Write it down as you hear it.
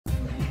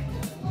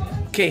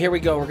Okay, here we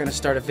go. We're gonna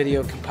start a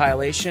video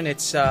compilation.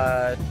 It's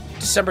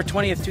December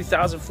 20th,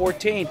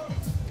 2014.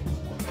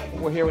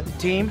 We're here with the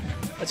team.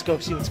 Let's go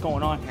see what's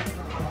going on here.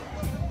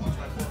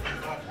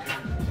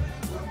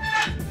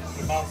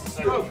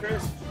 Go,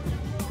 Chris.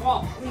 Come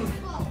on.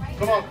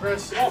 Come on,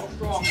 Chris. Oh,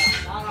 strong.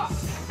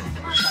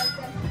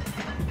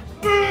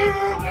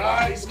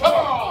 Nice. Come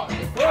on.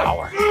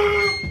 Power.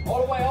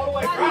 All the way, all the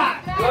way.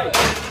 Right. Good.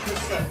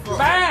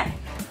 Bang!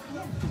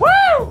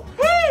 Woo!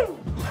 Woo!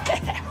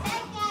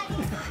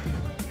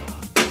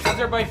 How's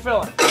everybody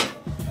feeling?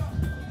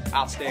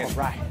 Outstanding.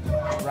 All right.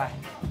 All right.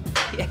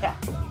 Yeah.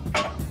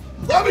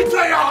 Let me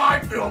tell you how I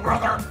feel,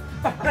 brother.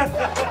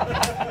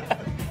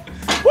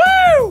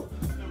 Woo!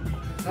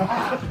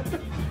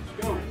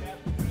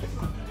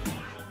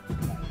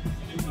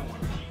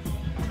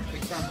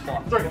 Go.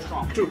 Big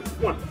time. 3, 2,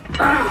 1.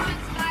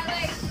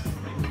 Nice.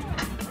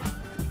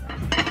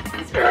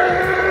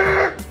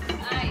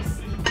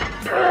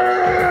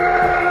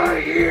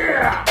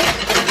 Yeah.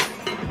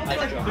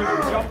 Nice job.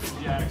 Jumping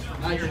jacks from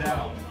here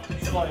down.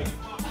 It's like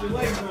your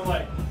legs are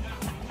like.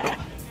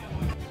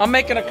 I'm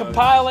making a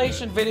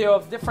compilation video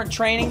of different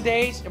training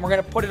days, and we're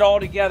gonna put it all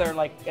together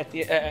like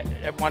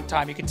at one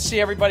time. You can see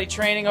everybody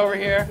training over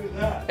here.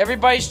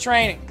 Everybody's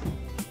training.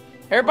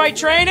 Everybody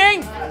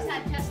training?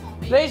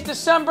 Today's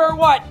December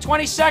what?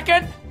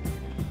 22nd?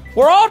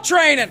 We're all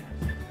training.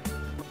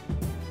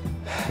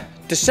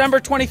 December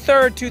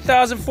 23rd,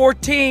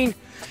 2014.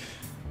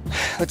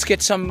 Let's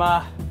get some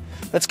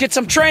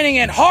training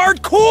in.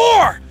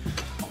 Hardcore!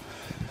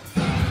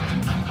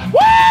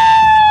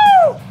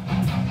 Woo!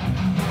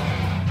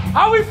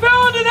 How we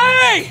feeling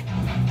today?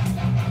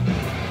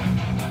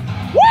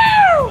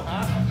 Woo!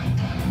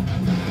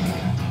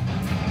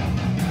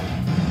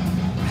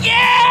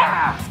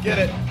 Yeah! Let's get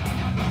it.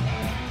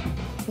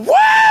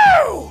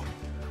 Woo!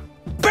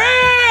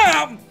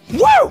 Bam!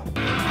 Woo!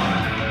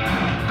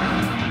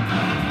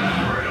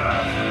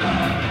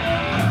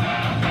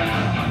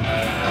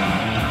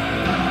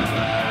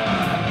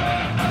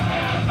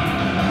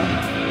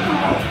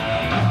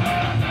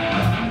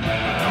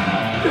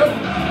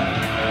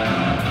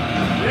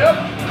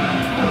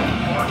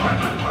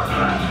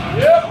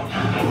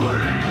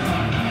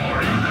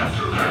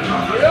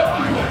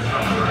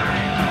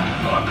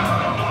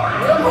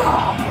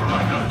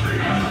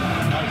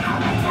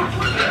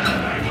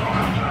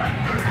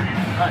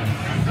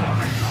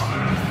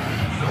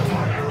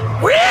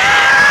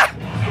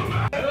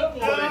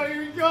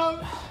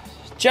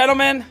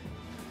 Gentlemen,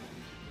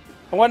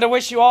 I wanted to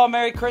wish you all a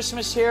Merry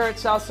Christmas here at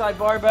Southside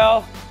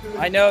Barbell.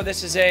 I know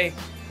this is a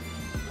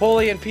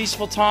holy and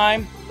peaceful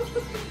time.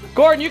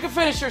 Gordon, you can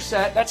finish your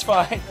set. That's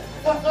fine.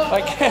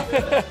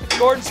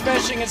 Gordon's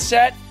finishing his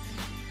set.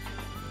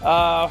 We're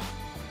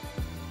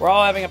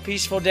all having a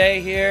peaceful day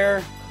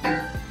here.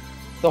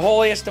 The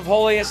holiest of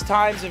holiest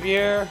times of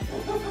year.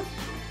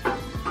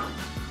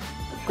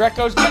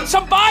 Greco's getting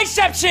some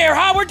biceps here,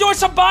 huh? We're doing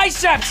some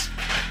biceps.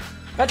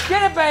 Let's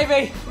get it,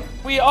 baby.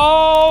 We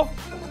all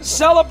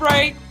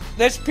celebrate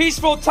this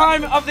peaceful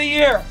time of the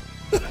year.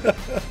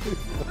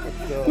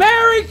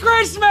 Merry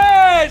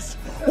Christmas!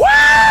 Woo!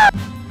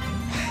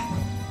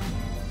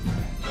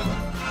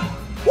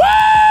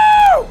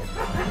 Woo!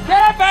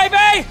 Get it,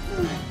 baby!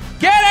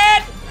 Get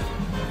it!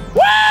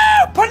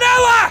 Woo!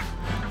 Panilla!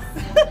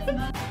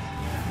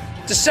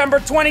 December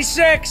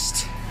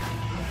 26th,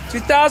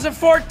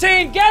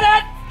 2014. Get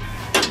it!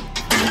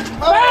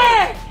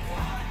 Bang!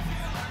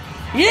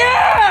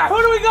 Yeah!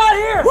 Who do we got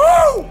here?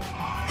 Woo!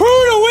 Who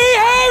do we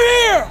have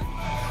here?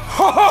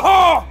 Ho ho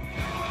ho!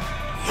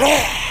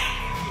 Yeah!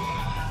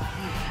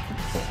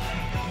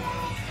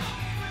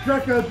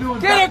 Greco doing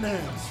Get it!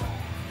 Batmans.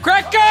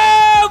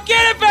 Greco!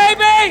 Get it,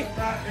 baby!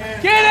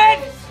 Batman. Get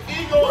it!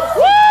 Eagles.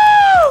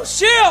 Woo!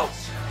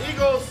 Shields!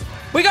 Eagles.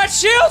 We got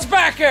shields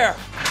back here!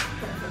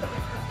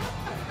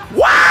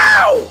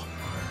 Wow!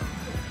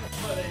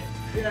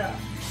 Yeah.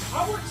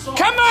 I worked so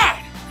Come on!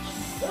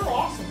 They're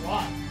awesome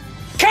live.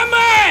 Come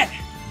on!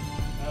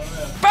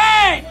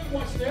 Bang! I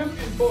watched them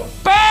in Bush.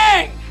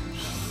 Bang!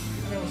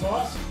 And it was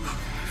awesome.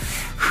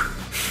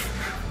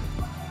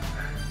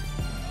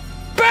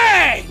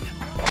 Bang!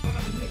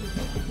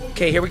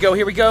 Okay, here we go,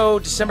 here we go.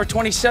 December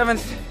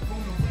 27th,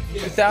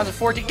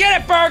 2014.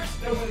 Get it, Burke!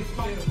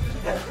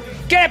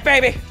 Get it,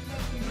 baby!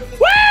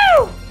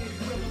 Woo!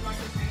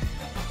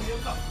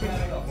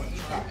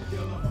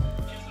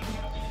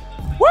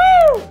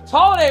 Woo! It's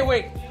holiday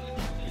week.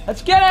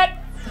 Let's get it!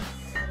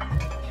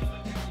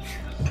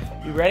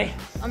 You ready?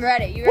 I'm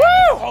ready. You Woo! ready?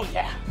 Oh,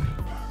 yeah.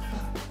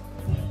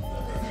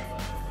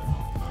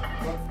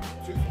 1,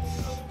 2,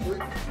 3,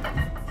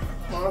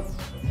 4.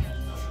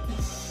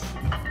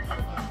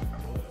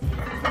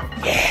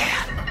 Yeah!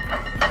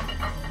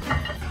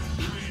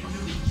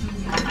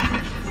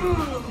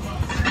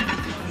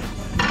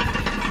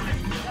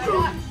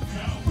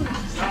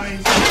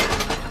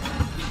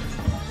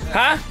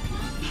 Huh?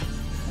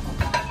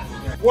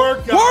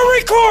 Workout. We're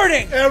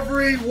recording!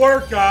 Every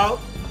workout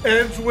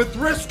ends with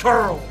wrist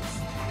curls.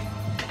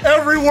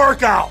 Every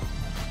workout.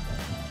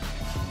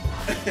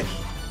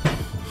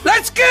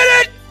 Let's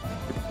get it!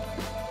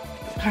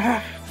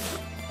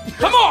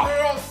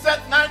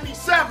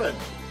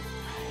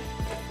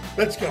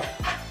 Let's go.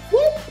 Woo!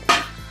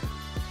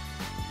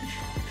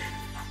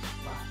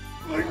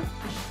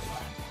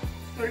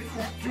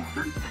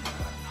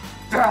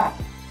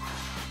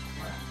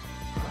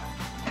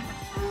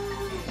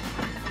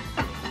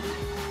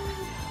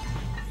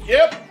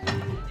 Yep.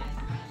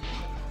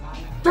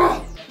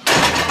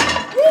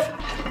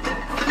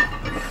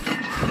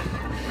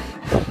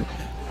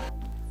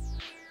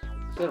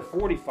 Instead of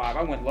 45,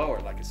 I went lower,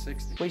 like a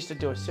 60. We used to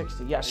do a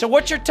 60, yeah. So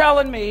what you're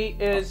telling me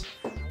is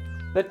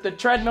that the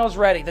treadmill's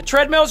ready. The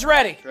treadmill's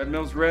ready.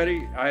 Treadmill's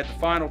ready. I had the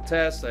final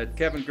test. I had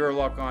Kevin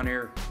Gerlach on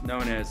here,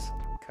 known as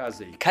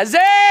Cuzzy.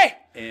 Cuzzy!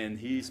 And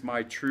he's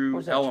my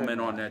true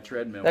element on that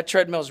treadmill. That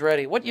treadmill's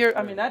ready. What year?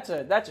 I mean, that's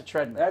a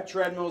treadmill. That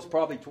treadmill's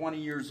probably 20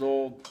 years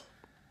old.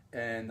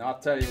 And I'll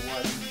tell you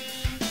what,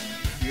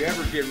 if you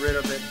ever get rid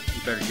of it,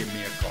 you better give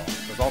me a call,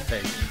 because I'll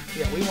take it.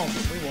 Yeah, we won't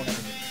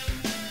ever.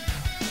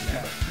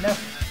 Never.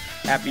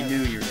 Happy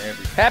New Year to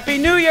everybody. Happy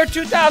New Year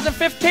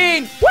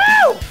 2015!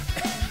 Woo!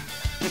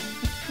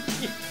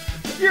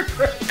 You're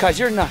crazy. Because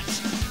you're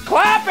nuts.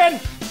 Clapping!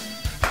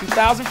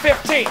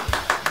 2015.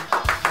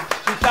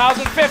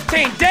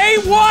 2015, day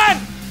one!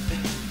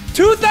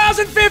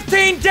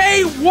 2015,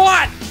 day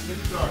one!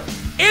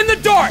 In the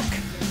dark.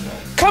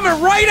 Coming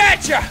right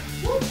at you.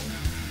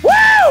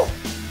 Woo!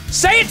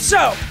 Say it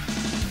so.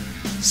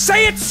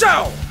 Say it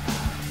so.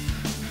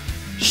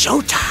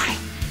 Showtime.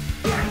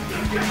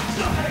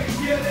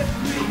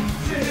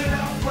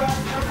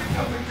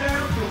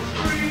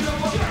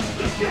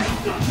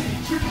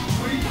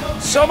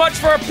 So much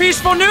for a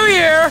peaceful New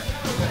Year.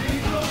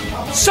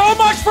 So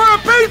much for a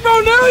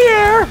peaceful New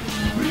Year.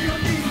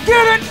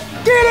 Get it.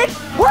 Get it.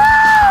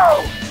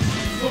 Woo!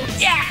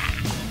 Yeah.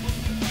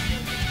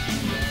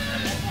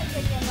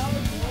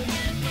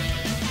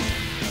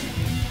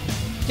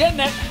 Getting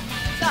it.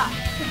 Stop.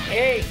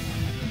 Hey.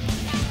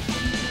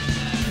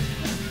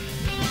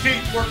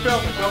 Keith, we're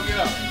filming. Don't get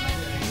up.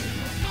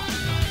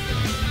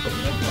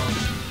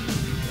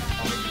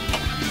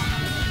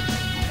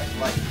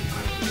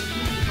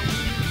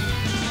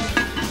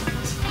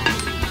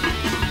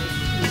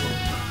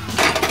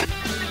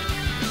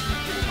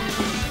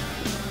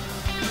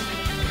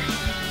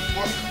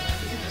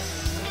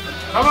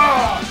 Come on!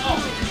 Nice.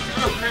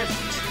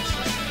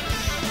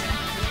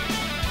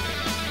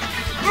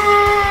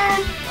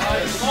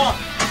 Come on.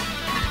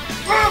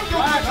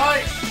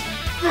 Nice.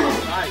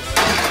 Nice.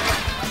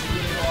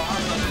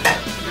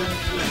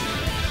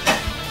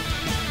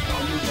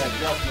 I'll move that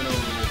adjustment over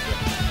a little bit.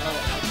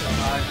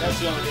 That's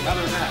the only thing.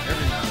 Other than that,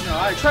 every now and then. No,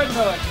 I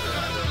treadmill.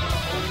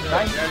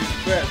 Right? That's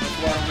why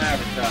I don't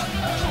advertise.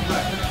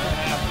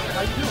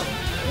 How you doing?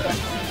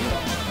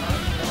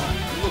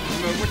 Look,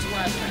 what's your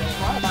last name?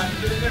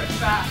 Get in there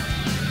fast.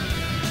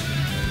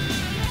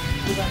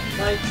 Pull that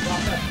tight,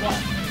 drop that butt.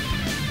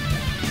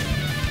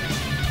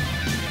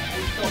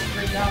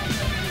 Straight down,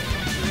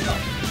 straight up.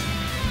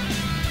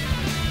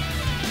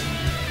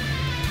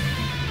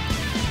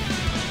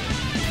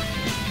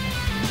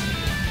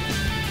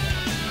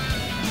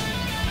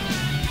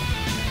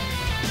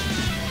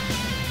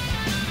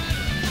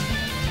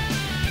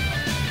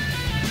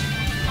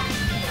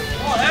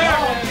 Oh, there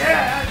it is.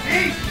 Yeah, that's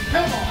easy.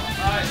 Come on.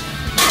 Nice.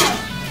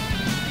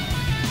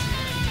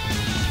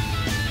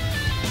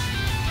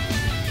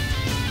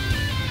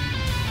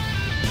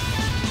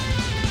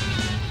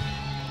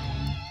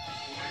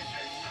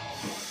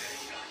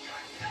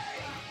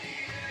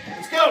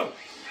 Let's go.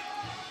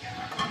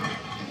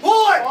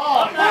 Pull it.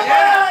 Oh,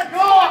 yeah, go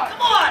on.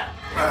 Come on.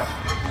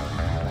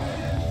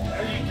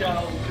 There you go.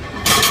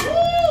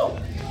 Woo.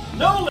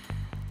 No.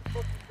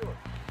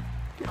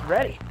 Get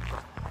ready.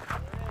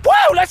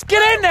 Woo! Let's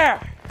get in there.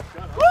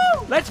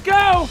 Woo! Let's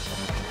go.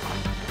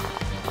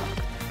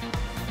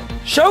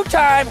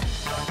 Showtime.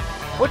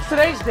 What's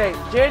today's date?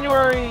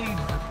 January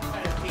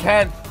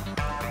 10th,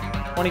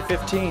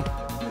 2015.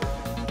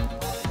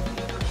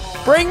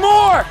 Bring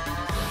more.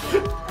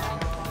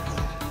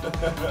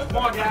 Come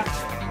on, guys.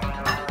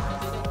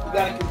 We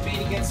gotta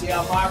compete against the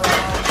Elmira.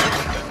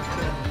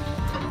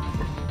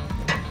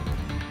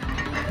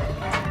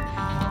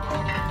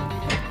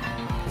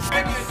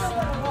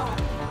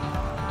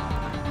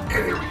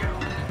 Here we go.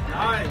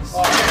 Nice.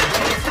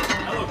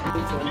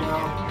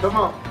 Come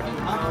on.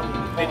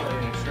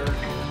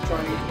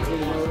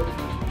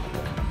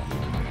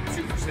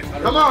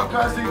 Come on,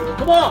 Cuzzy.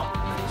 Come on.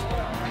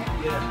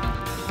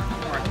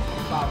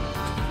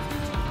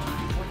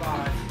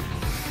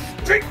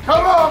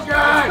 Come on,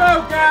 guys.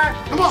 Go, guys.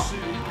 Come on.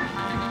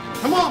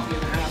 Come on.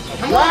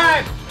 Come on.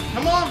 Drive.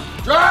 Come on.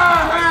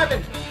 Drive.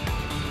 Driving.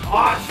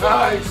 Awesome.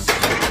 Nice.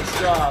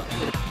 Good job.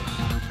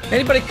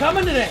 Anybody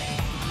coming today?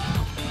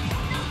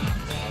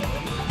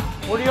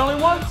 We're the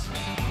only ones?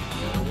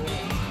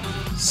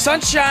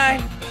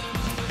 Sunshine.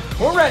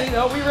 We're ready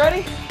though. We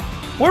ready?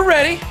 We're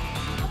ready.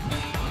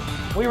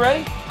 We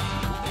ready?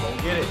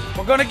 Get it.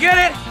 We're gonna get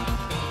it.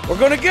 We're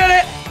gonna get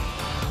it.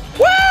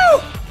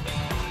 Woo!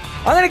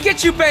 I'm gonna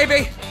get you,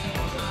 baby.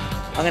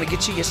 I'm gonna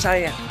get you. Yes, I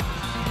am.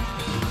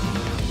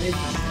 Maybe,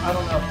 I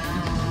don't know.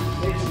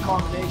 Maybe a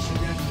combination.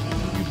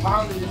 You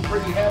pounded it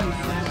pretty heavy.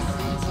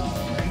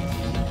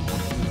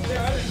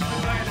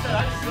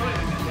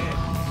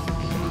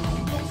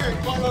 Okay,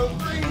 follow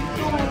 3, 2,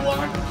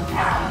 1.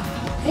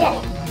 Whoa!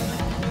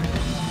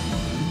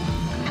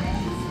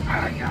 I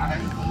got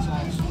it.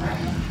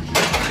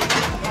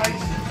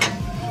 Nice.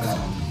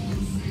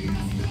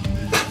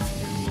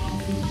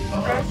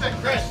 Okay,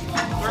 Chris.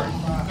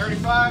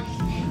 35.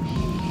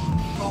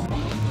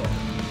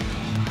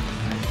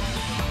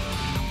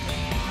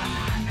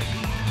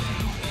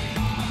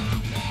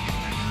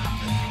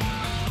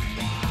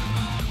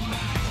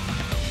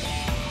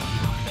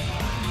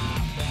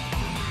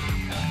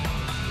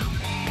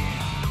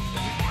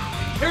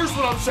 Here's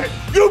what I'm saying.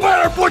 You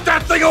better put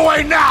that thing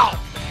away now!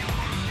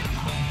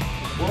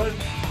 1,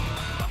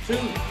 2,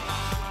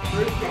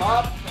 3,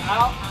 up,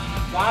 out.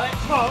 Got it?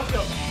 Come on, let's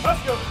go.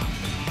 Let's go.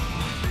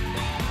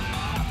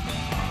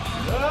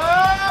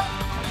 Up.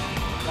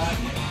 Got it.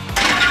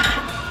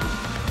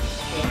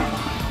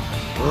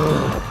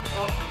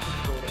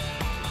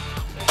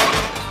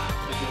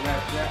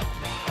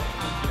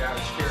 Get out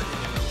of scared in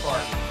the car.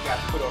 You got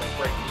to put on the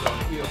brake on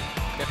the wheel.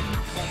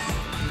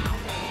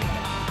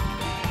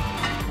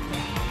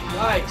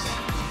 Nice.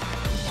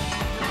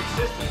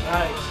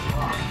 Nice.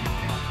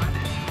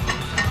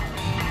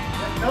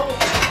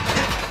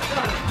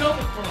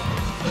 Double front.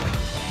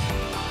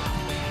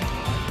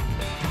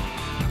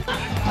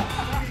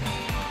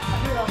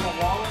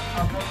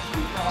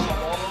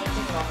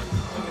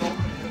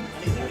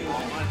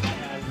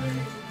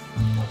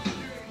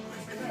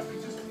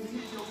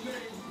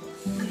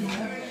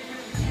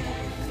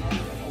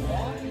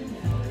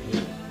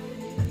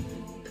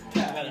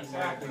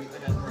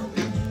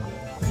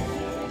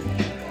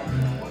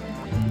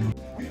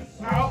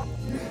 Out.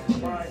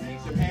 All right,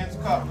 keep your hands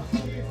cupped.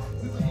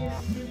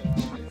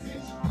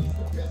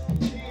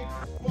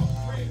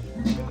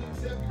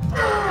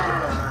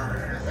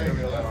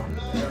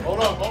 Hold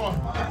on.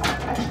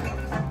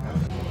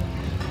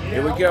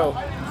 Here we go.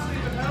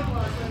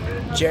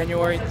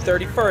 January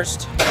 31st,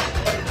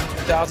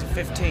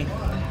 2015.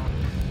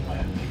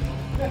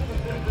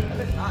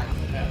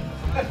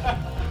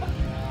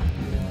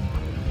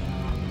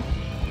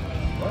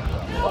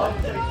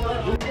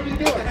 What are you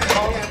doing?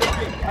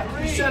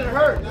 You said it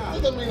hurt.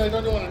 That doesn't mean I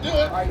don't want to do it.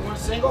 All right, you want a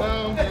single?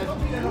 No.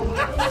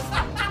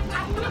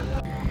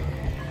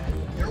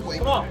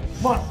 Come on.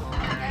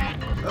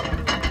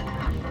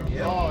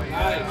 Oh,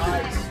 yeah.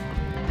 Nice.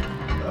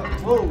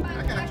 Whoa. I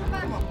got you.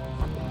 Come on.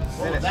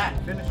 Finish that.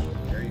 Finish.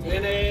 There you go.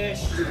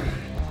 Finish.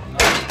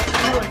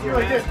 You were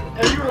like this.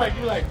 And you were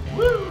like,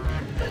 woo.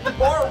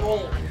 Bar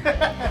roll.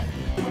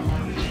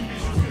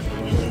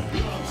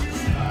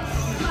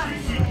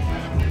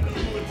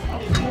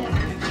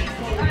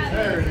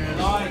 There it is.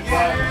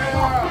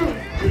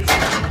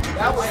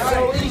 That was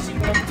so easy,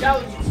 but I'm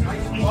telling you,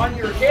 on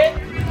your hit,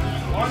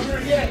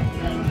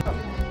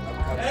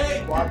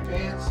 Hey. Squat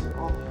pants.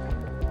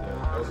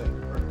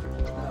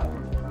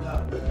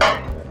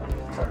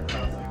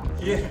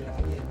 Yeah.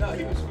 No,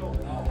 he was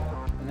filming all.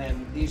 And then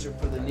these are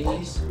for the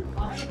knees. I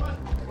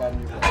got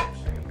new gloves.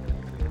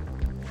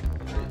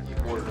 You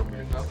ordered them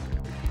yourself?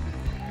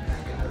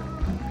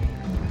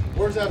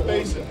 Where's that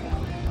basin?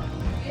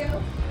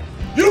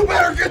 You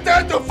better get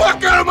that the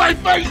fuck out of my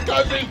face,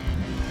 Guzzy!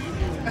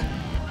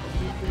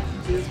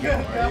 It's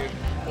good,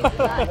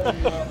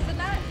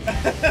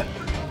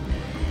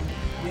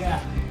 Yeah.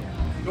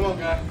 Come on,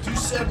 guy.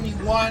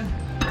 271,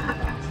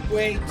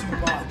 way too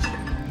much.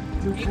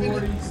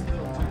 240s.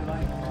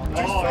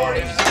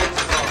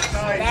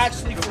 Nice.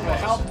 Actually, from a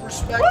health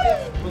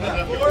perspective,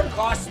 it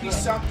cost me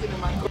something in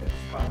my. I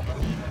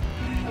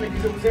think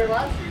because it was there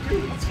last year,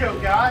 too. Let's go,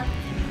 guy.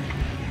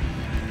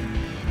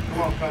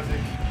 Come on, Guzzy.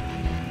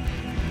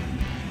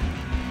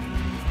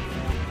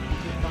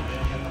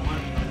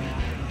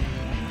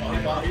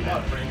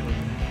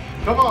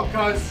 Come on,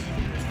 cuz.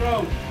 Let's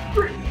go.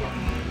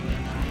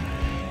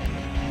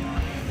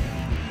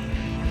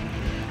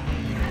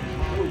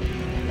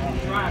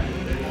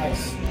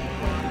 Nice.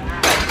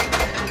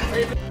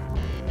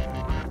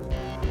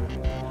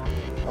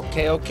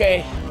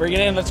 Okay. Bring it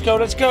in. Let's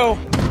go. It's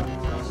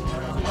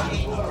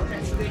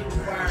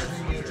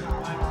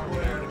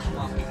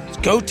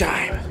go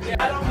time.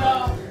 I don't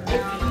know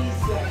if he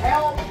needs the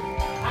help. I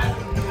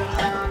don't know.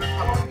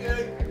 I'm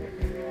good.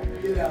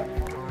 You know,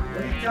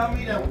 when he tell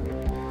me to,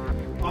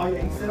 oh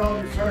yeah, he said all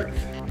this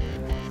hurts.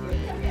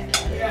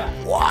 Yeah.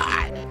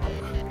 What?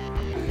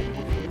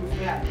 Who's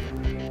that?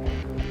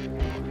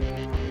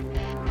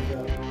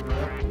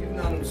 You've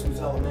known him since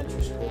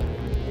elementary school.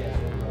 Yeah.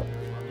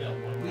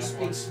 We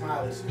speak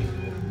Smiley speak.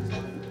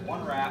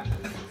 One wrap.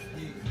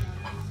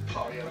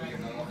 Probably have to get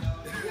another one.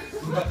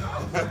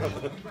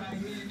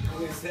 I'm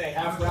gonna say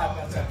half rap,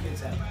 that's how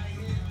kids have.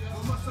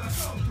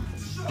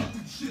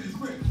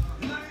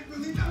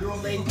 Your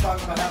old lady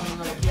talking about having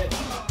another kid.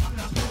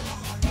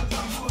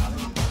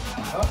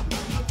 Huh?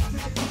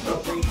 Your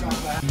old lady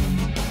talking about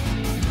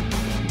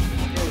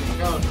Here we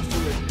go. Just do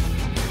it.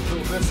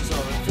 Little misses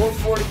on it.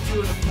 442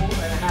 and a full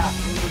and a half.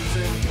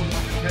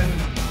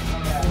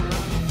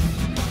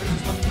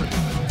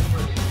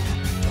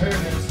 There it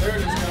is. There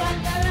it is, guys.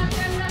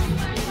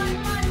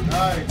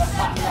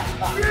 Nice.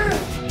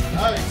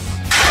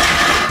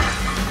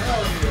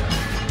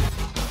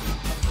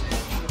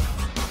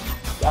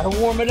 Gotta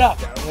warm it up.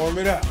 Gotta warm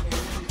it up.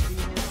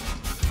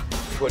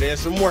 Put in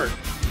some work.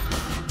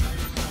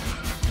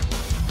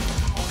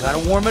 Gotta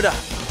warm it up.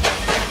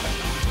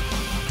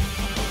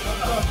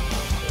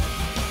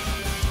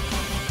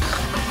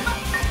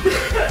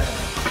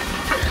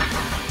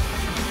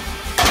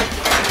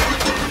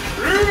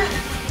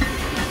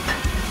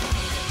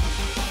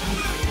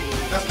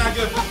 That's not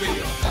good for the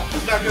video.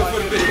 It's not good for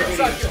the video.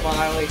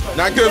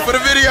 Not good for the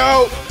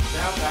video.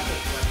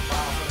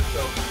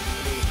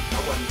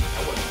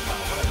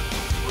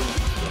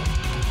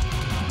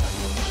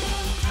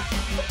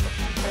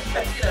 3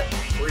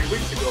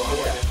 weeks ago, I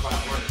wasn't at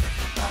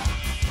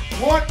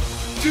 500. 1,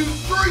 2,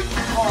 3.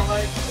 Come on,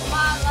 Lane. Come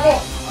on, Come on. Lane.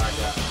 I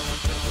got it.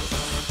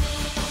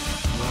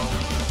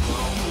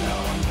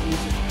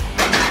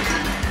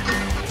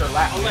 It's her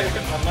lap. My leg.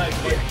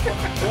 Good.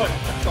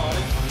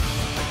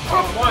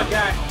 Come on,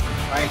 guy.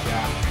 Thank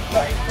God.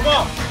 Come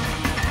on.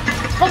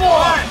 Come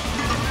on.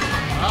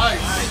 Nice.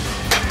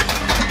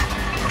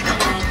 I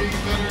think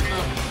it's better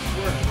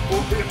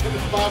than the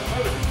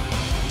 500.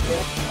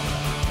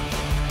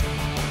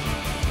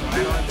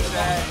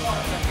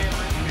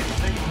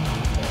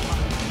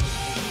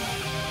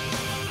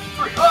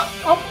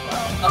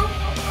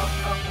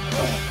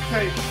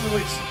 Okay,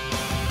 release.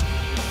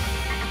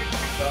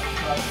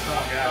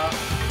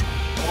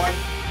 One.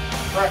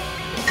 Right.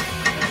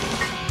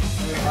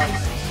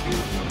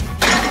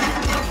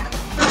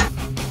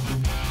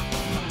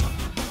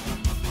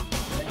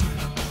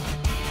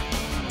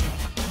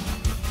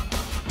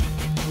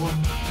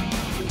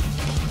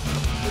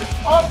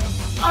 Up,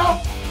 out,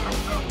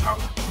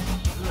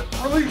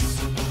 release.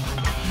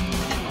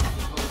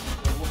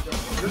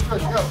 Good,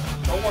 good, go.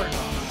 Don't worry about it.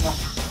 Talk.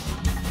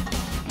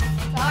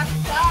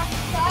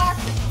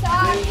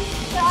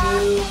 2,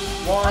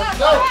 1,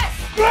 go.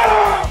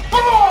 Yes.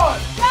 Come on.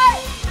 Good.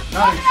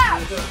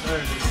 Nice.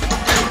 Good.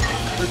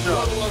 Good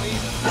job.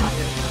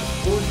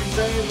 What was you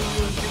saying when you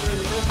were getting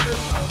ready to miss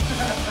this?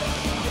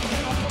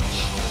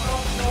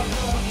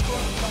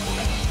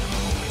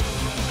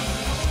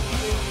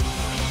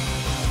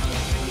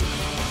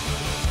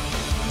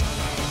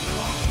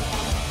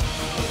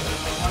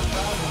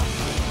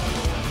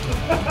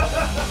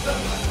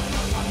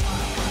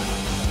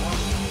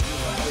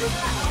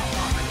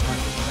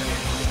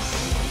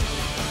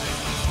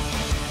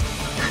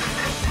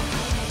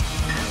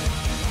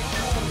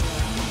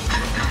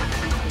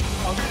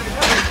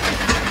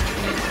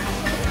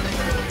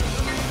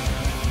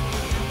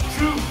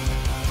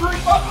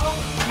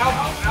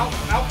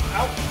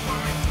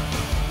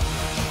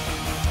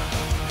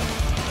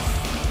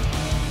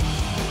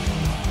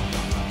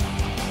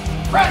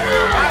 Back.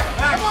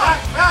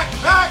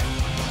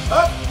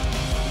 Up.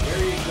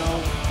 There you go.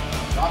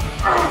 Drop it.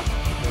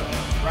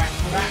 Back.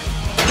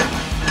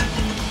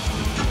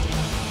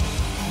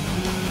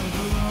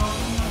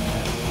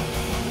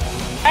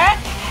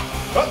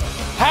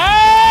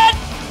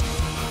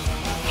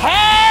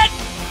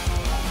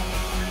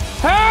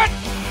 Head.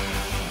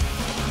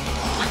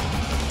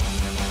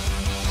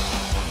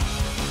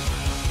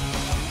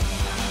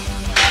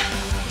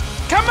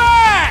 Come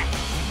on.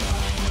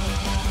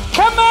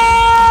 Come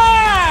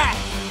on.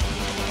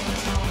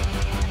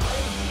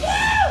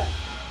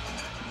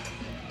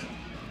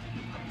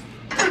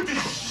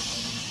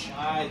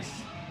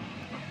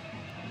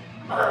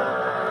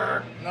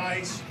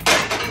 Nice.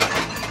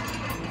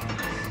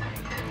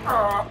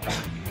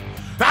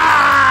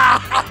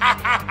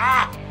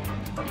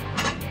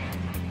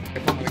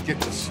 If I'm gonna get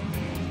this,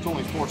 it's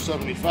only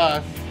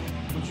 $4.75.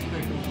 What you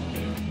think?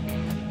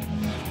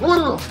 Come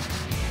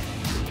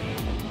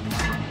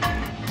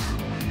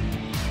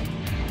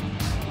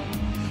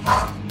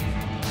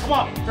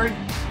on. 3,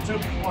 2,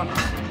 1.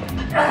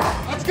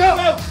 Let's go.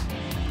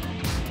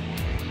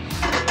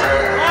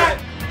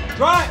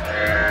 Drive.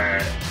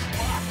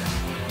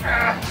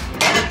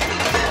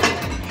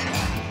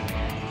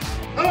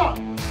 Come on.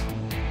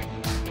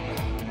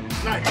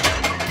 Nice.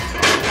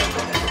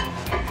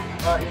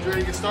 All right, you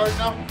ready to get started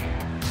now?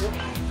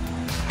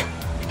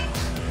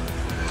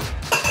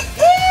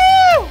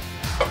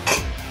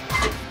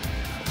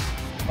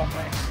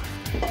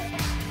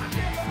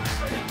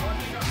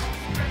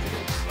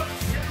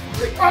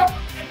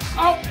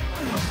 Up.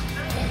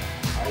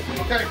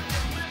 Okay.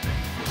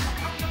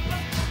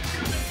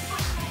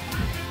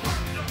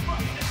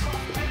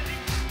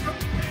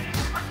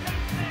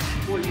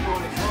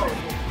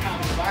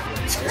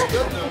 It's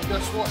good though.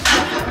 Guess what?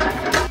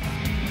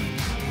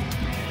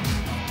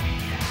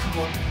 Come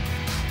on.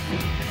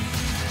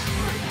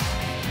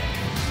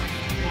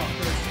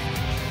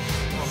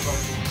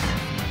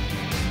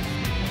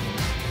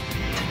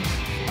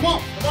 Come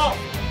on.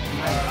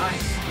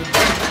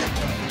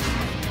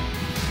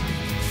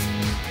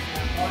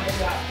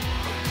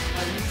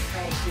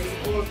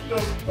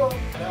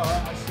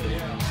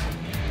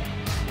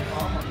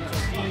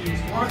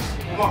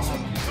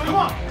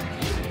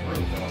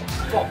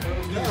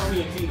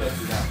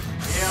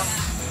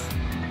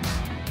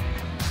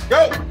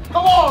 Go.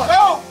 Come on.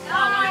 Go.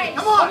 Nice.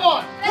 Come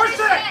on.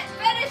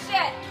 Finish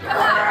it. Come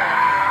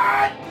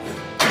on.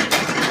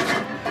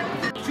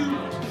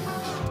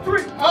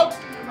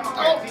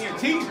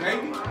 tease,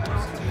 baby.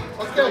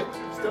 Okay.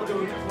 Still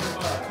doing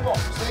 25. Come on,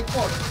 stay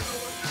close.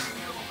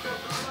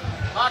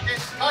 Tuck it,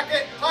 tuck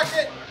it, tuck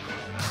it.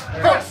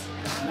 Press.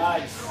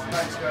 Nice.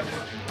 Nice, guys.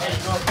 Hey,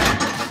 go.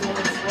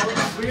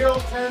 Wheel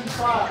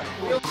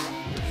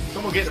 10-5.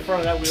 Someone get in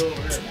front of that wheel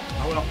over there.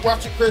 I will.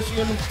 Watch it, Chris.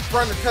 You're in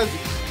front of cousin.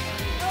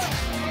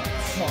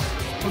 Come on.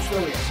 Push the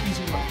way.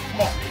 Easy one.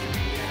 Come on.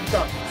 You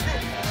got it.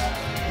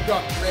 You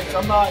got it. Ready.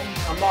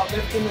 I'm not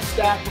lifting the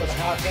stack with a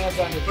half hands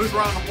on your. Who's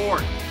running the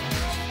board?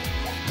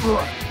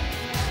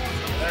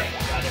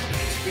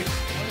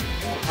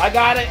 I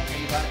got it.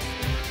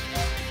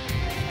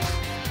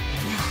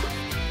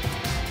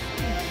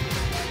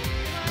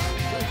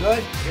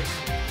 Good.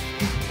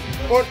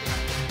 1,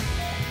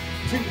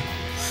 2,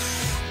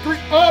 3.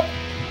 Up.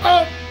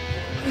 Up.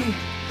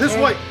 This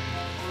way.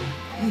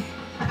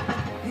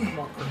 Come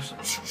on, Chris.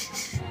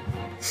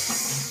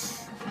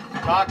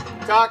 Tuck,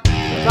 tuck,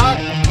 tuck,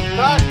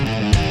 tuck.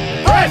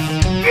 Press.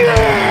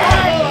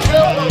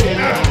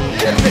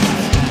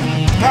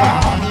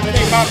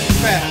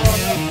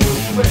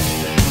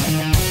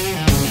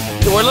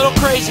 We're a little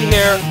crazy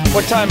here.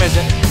 What time is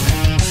it?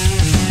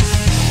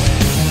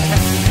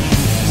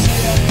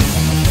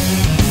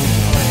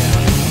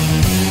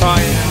 Oh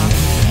yeah.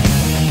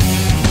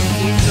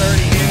 8:30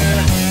 here.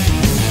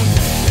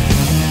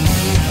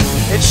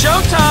 It's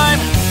showtime.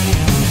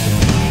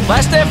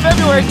 Last day of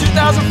February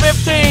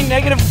 2015.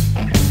 -4.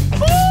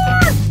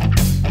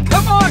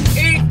 Come on,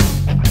 Keith.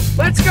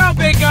 Let's go,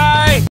 big guy.